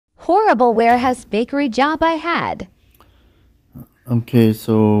horrible warehouse bakery job I had. Okay,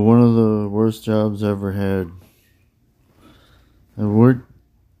 so one of the worst jobs I ever had. I worked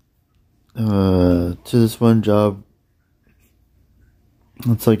to this one job.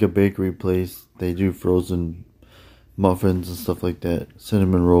 It's like a bakery place. They do frozen muffins and stuff like that,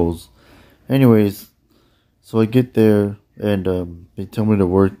 cinnamon rolls. Anyways, so I get there and they tell me to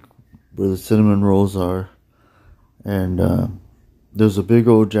work where the cinnamon rolls are, and there's a big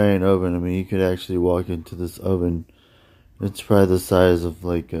old giant oven. I mean, you could actually walk into this oven. It's probably the size of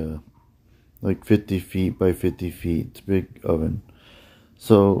like 50 feet by 50 feet. It's a big oven.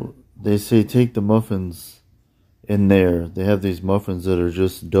 So they say take the muffins in there. They have these muffins that are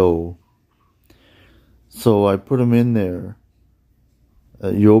just dough. So I put them in there.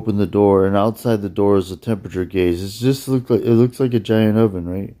 You open the door, and outside the door is a temperature gauge. It looks like a giant oven,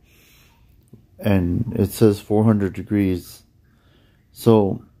 right? And it says 400 degrees.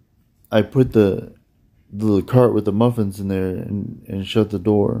 So I put the cart with the muffins in there and shut the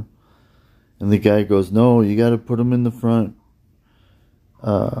door. And the guy goes, "No, you got to put them in the front.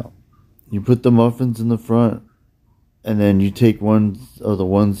 You put the muffins in the front, and then you take one of the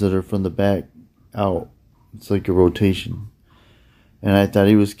ones that are from the back out. It's like a rotation." And I thought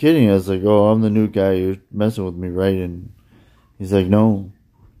he was kidding. I was like, "Oh, I'm the new guy. You're messing with me, right?" And he's like, "No."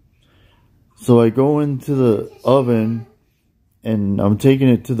 So I go into the oven, and I'm taking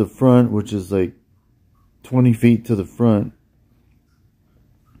it to the front, which is like 20 feet to the front.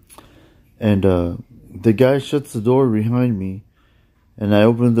 And the guy shuts the door behind me. And I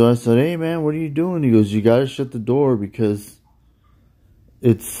opened the door. I said, "Hey, man, what are you doing?" He goes, "You got to shut the door because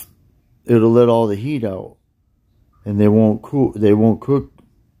it'll let all the heat out. And they won't cook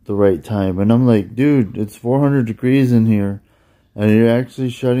the right time." And I'm like, "Dude, it's 400 degrees in here. And you're actually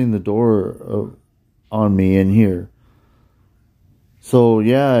shutting the door on me in here." So,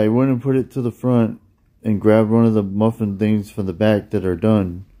 yeah, I went and put it to the front and grabbed one of the muffin things from the back that are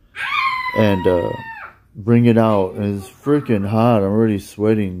done. And bring it out. And it's freaking hot. I'm already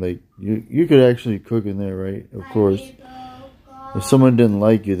sweating. Like, you could actually cook in there, right? Of course. If someone didn't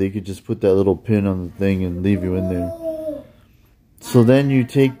like you, they could just put that little pin on the thing and leave you in there. So then you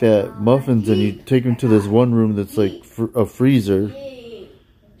take that muffins and you take them to this one room that's like a freezer.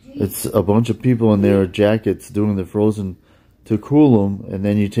 It's a bunch of people in there with jackets doing the frozen to cool them. And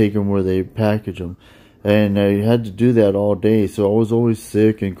then you take them where they package them. And I had to do that all day. So I was always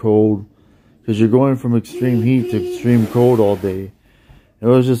sick and cold. Because you're going from extreme heat to extreme cold all day. It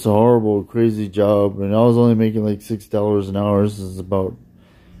was just a horrible, crazy job. And I was only making like $6 an hour. This is about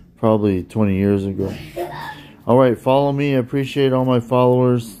probably 20 years ago. Alright, follow me. I appreciate all my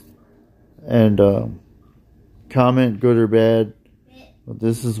followers. And comment, good or bad. But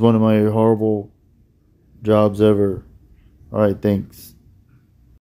this is one of my horrible jobs ever. Alright, thanks.